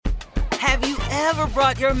Have you ever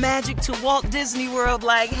brought your magic to Walt Disney World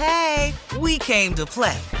like, hey, we came to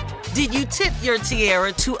play? Did you tip your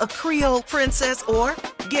tiara to a Creole princess or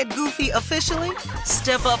get goofy officially?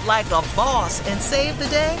 Step up like a boss and save the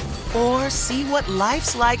day? Or see what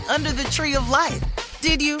life's like under the tree of life?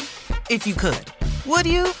 Did you? If you could. Would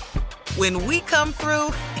you? When we come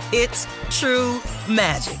through, it's true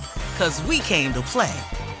magic. 'Cause we came to play.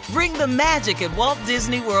 Bring the magic at Walt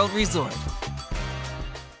Disney World Resort.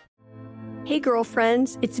 Hey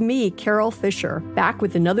girlfriends, it's me, Carol Fisher, back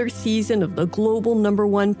with another season of the global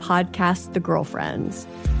 #1 podcast, The Girlfriends.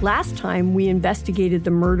 Last time, we investigated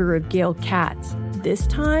the murder of Gail Katz. This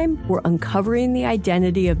time, we're uncovering the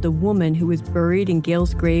identity of the woman who was buried in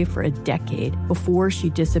Gail's grave for a decade before she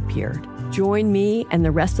disappeared. Join me and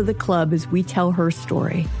the rest of the club as we tell her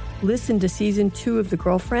story. Listen to Season 2 of The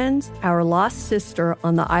Girlfriends, Our Lost Sister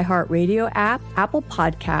on the iHeartRadio app, Apple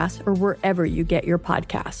Podcasts, or wherever you get your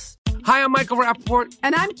podcasts. Hi, I'm Michael Rappaport.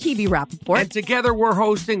 And I'm Kibi Rappaport. And together we're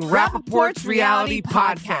hosting Rappaport's Reality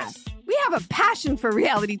Podcast. We have a passion for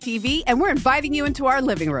reality TV, and we're inviting you into our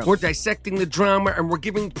living room. We're dissecting the drama, and we're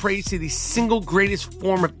giving praise to the single greatest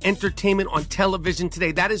form of entertainment on television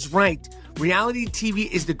today. That is right. Reality TV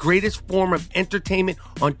is the greatest form of entertainment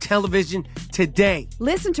on television today.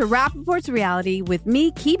 Listen to Rappaport's Reality with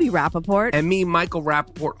me, Kibi Rappaport. And me, Michael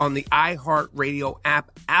Rappaport, on the iHeartRadio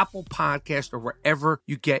app, Apple Podcast, or wherever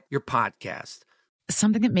you get your podcast.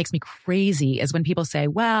 Something that makes me crazy is when people say,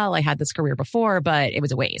 well, I had this career before, but it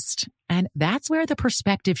was a waste. And that's where the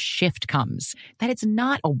perspective shift comes, that it's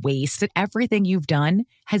not a waste, that everything you've done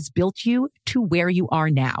has built you to where you are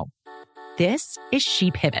now. This is She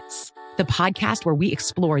Pivots, the podcast where we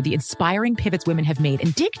explore the inspiring pivots women have made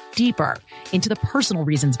and dig deeper into the personal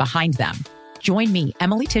reasons behind them. Join me,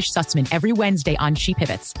 Emily Tish Sussman, every Wednesday on She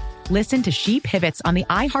Pivots. Listen to She Pivots on the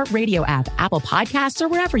iHeartRadio app, Apple Podcasts, or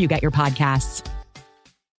wherever you get your podcasts.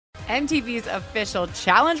 MTV's official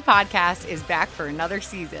Challenge podcast is back for another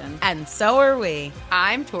season. And so are we.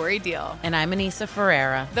 I'm Tori Deal. And I'm Anissa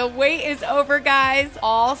Ferreira. The wait is over, guys.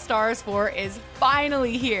 All Stars 4 is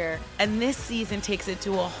finally here. And this season takes it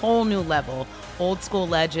to a whole new level. Old school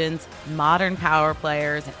legends, modern power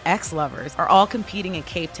players, and ex-lovers are all competing in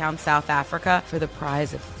Cape Town, South Africa for the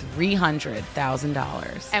prize of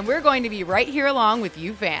 $300,000. And we're going to be right here along with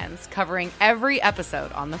you fans, covering every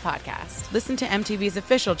episode on the podcast. Listen to MTV's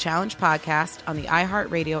official Challenge podcast on the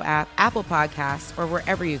iHeartRadio app, Apple Podcasts, or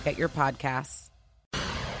wherever you get your podcasts.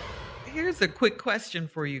 Here's a quick question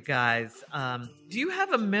for you guys. Do you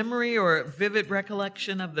have a memory or a vivid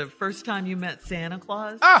recollection of the first time you met Santa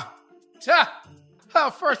Claus?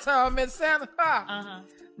 First time I met Santa?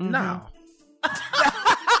 No.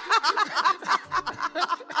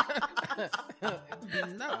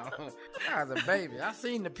 No. I was a baby. I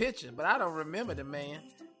seen the picture, but I don't remember the man.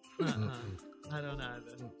 I don't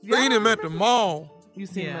either. Seen him at the mall. You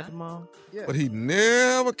seen him at the mall? Yeah. But he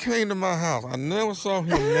never came to my house. I never saw him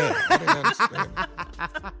there. I didn't understand.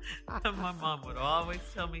 My mom would always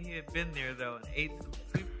tell me he had been there, though, and ate some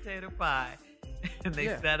sweet potato pie. And they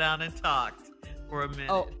sat down and talked for a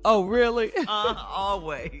minute. Oh, really?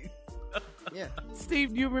 Always. Yeah.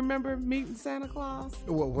 Steve, do you remember meeting Santa Claus?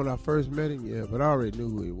 Well, when I first met him, yeah, but I already knew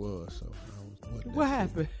who he was. So what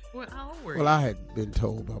happened? How old were you? Well, I had been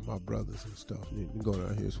told by my brothers and stuff. You can go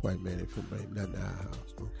down here, this white man ain't nothing in our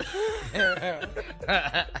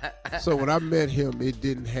house. So when I met him, it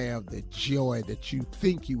didn't have the joy that you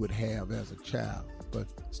think you would have as a child. But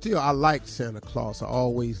still, I liked Santa Claus. I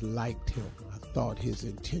always liked him. I thought his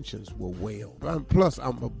intentions were well. Plus,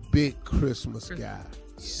 I'm a big Christmas guy.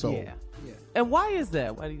 So, yeah. And why is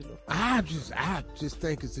that? Why do you look? I just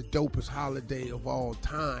think it's the dopest holiday of all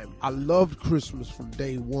time. I loved Christmas from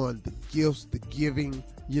day one. The gifts, the giving,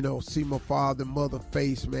 see my father and mother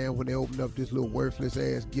face, man, when they opened up this little worthless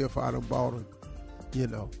ass gift I done bought them,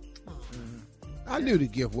 I knew the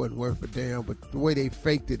gift wasn't worth a damn, but the way they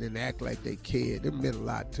faked it and act like they cared, it meant a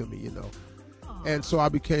lot to me, And so I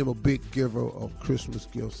became a big giver of Christmas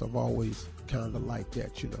gifts. I've always kind of liked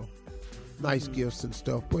that, nice gifts and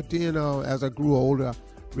stuff. But then as I grew older, I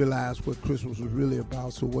realized what Christmas was really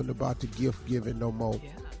about. So it wasn't about the gift giving no more.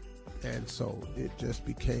 Yeah. And so it just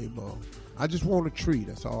became, I just want a tree.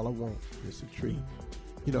 That's all I want. It's a tree.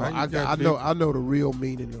 I know the real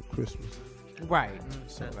meaning of Christmas. Right.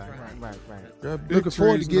 So, right. Looking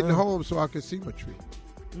forward to getting home so I can see my tree.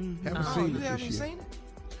 Mm-hmm. Haven't seen it this year. Have you seen it?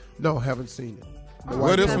 No, haven't seen it.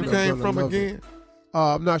 Where this one came from again?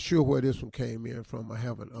 I'm not sure where this one came in from. I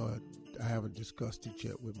haven't discussed it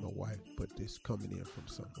yet with my wife, but it's coming in from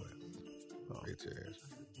somewhere.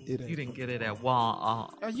 You didn't get it at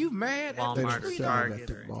Walmart. Are you mad at the Walmart, tree? Target, at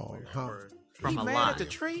the mall, or from you a mad lot. at the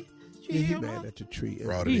tree? you Yeah, he hear, mad Mom? at the tree.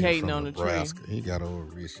 Brought He it in hating from on the tree. Nebraska. He got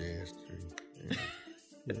old rich ass tree.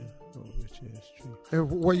 Yeah, rich ass tree.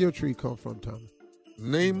 And where your tree come from, Tommy?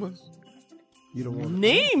 Neimas. You don't want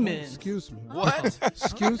Neiman. Excuse me. What?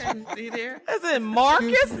 Excuse me. See there? Is it Marcus?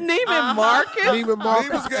 Excuse me. Neiman Marcus? Neiman Marcus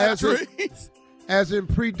Neiman's got as in, trees. as in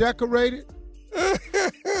pre-decorated? Yeah,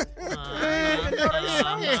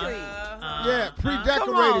 pre-decorated,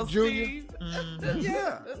 Come on, Junior. Steve.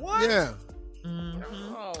 Yeah. What? Yeah.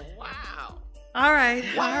 Oh, wow. All right.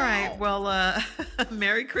 All right. Well,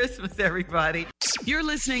 Merry Christmas, everybody. You're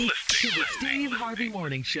listening to the Steve Harvey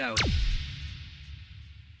Morning Show.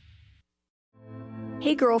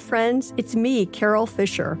 Hey girlfriends, it's me, Carol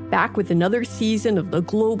Fisher, back with another season of the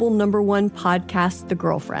global #1 podcast, The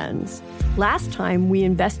Girlfriends. Last time, we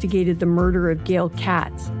investigated the murder of Gail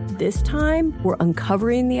Katz. This time, we're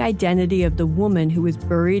uncovering the identity of the woman who was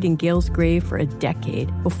buried in Gail's grave for a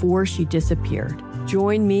decade before she disappeared.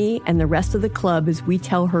 Join me and the rest of the club as we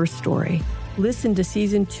tell her story. Listen to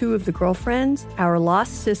Season 2 of The Girlfriends, Our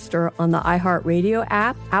Lost Sister on the iHeartRadio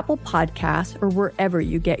app, Apple Podcasts, or wherever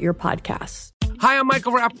you get your podcasts. Hi, I'm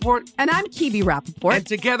Michael Rappaport. And I'm Kibi Rappaport. And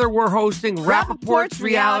together we're hosting Rappaport's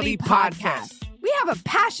Reality Podcast. We have a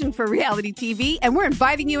passion for reality TV, and we're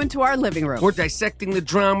inviting you into our living room. We're dissecting the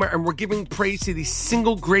drama, and we're giving praise to the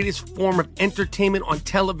single greatest form of entertainment on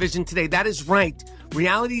television today. That is right.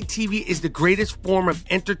 Reality TV is the greatest form of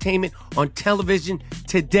entertainment on television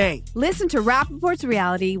today. Listen to Rappaport's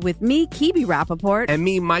Reality with me, Kibi Rappaport. And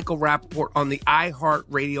me, Michael Rappaport, on the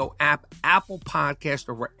iHeartRadio app, Apple Podcast,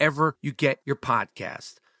 or wherever you get your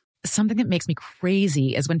podcast. Something that makes me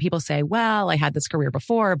crazy is when people say, well, I had this career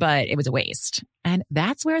before, but it was a waste. And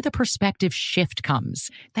that's where the perspective shift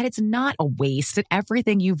comes, that it's not a waste, that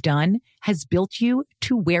everything you've done has built you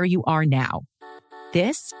to where you are now.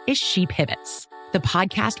 This is She Pivots, the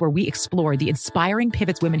podcast where we explore the inspiring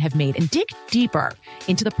pivots women have made and dig deeper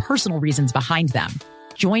into the personal reasons behind them.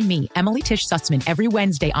 Join me, Emily Tish Sussman, every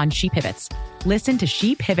Wednesday on She Pivots. Listen to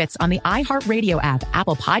She Pivots on the iHeartRadio app,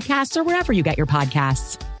 Apple Podcasts, or wherever you get your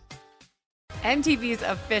podcasts. MTV's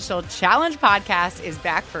official Challenge podcast is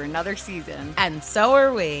back for another season. And so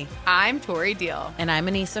are we. I'm Tori Deal. And I'm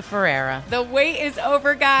Anissa Ferreira. The wait is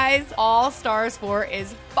over, guys. All Stars 4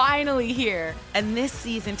 is finally here. And this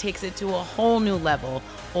season takes it to a whole new level.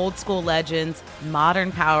 Old school legends,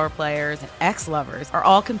 modern power players, and ex-lovers are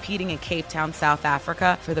all competing in Cape Town, South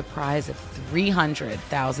Africa for the prize of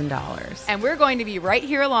 $300,000. And we're going to be right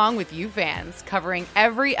here along with you fans, covering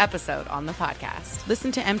every episode on the podcast.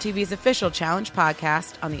 Listen to MTV's official Challenge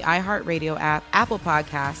podcast on the iHeartRadio app, Apple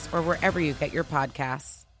Podcasts, or wherever you get your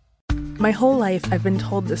podcasts. My whole life, I've been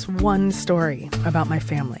told this one story about my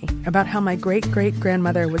family, about how my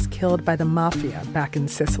great-great-grandmother was killed by the mafia back in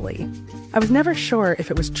Sicily. I was never sure if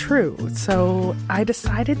it was true, so I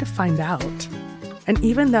decided to find out. And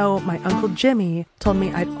even though my Uncle Jimmy told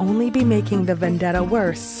me I'd only be making the vendetta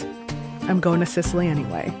worse, I'm going to Sicily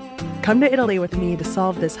anyway. Come to Italy with me to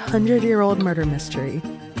solve this 100-year-old murder mystery.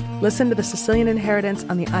 Listen to The Sicilian Inheritance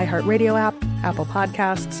on the iHeartRadio app, Apple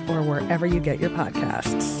Podcasts, or wherever you get your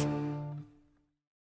podcasts.